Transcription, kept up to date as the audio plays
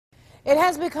It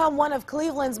has become one of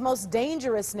Cleveland's most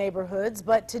dangerous neighborhoods,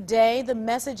 but today the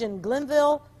message in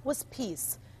Glenville was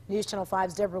peace. News Channel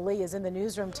 5's Deb Lee is in the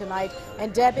newsroom tonight.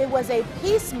 And Deb, it was a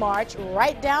peace march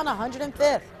right down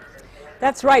 105th.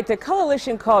 That's right. The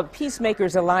coalition called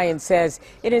Peacemakers Alliance says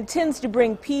it intends to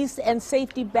bring peace and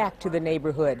safety back to the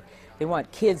neighborhood. They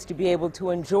want kids to be able to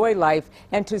enjoy life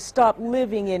and to stop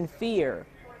living in fear.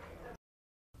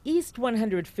 East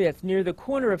 105th, near the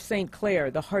corner of St.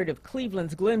 Clair, the heart of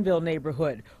Cleveland's Glenville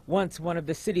neighborhood, once one of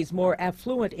the city's more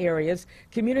affluent areas,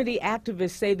 community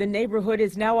activists say the neighborhood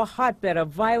is now a hotbed of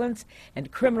violence and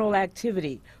criminal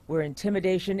activity, where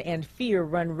intimidation and fear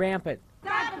run rampant.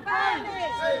 Stop the violence!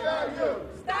 Save our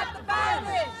youth! Stop the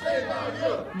violence! Save our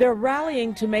youth! They're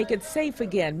rallying to make it safe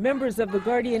again. Members of the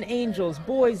Guardian Angels,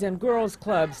 Boys and Girls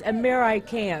Clubs, and Mayor I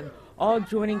Can, all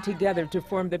joining together to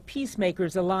form the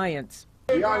Peacemakers Alliance.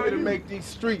 We out here to make these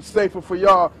streets safer for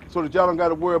y'all so that y'all don't got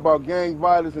to worry about gang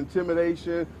violence,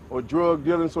 intimidation, or drug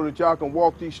dealing, so that y'all can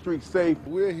walk these streets safe.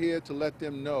 We're here to let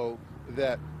them know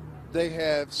that they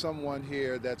have someone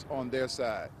here that's on their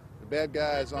side. The bad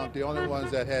guys aren't the only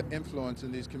ones that have influence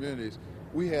in these communities.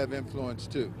 We have influence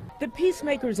too. The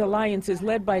Peacemakers Alliance is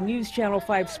led by News Channel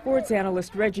 5 sports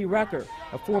analyst Reggie Rucker,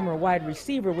 a former wide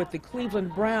receiver with the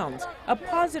Cleveland Browns, a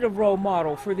positive role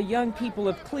model for the young people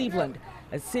of Cleveland,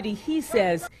 a city he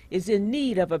says is in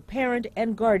need of a parent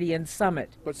and guardian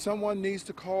summit. But someone needs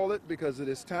to call it, because it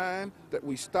is time that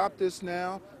we stop this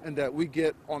now and that we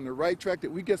get on the right track,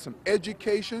 that we get some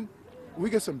education, we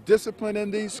get some discipline in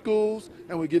these schools,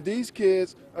 and we give these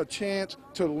kids a chance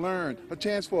to learn, a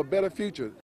chance for a better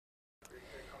future.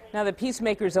 Now, the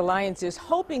Peacemakers Alliance is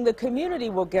hoping the community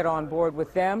will get on board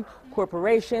with them,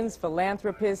 corporations,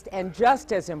 philanthropists, and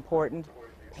just as important,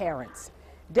 parents.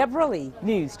 Deb Lee,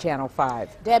 News Channel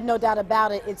 5. Deb, no doubt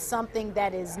about it, it's something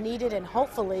that is needed, and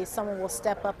hopefully someone will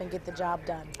step up and get the job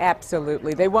done.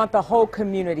 Absolutely. They want the whole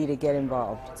community to get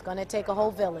involved. It's going to take a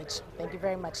whole village. Thank you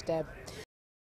very much, Deb.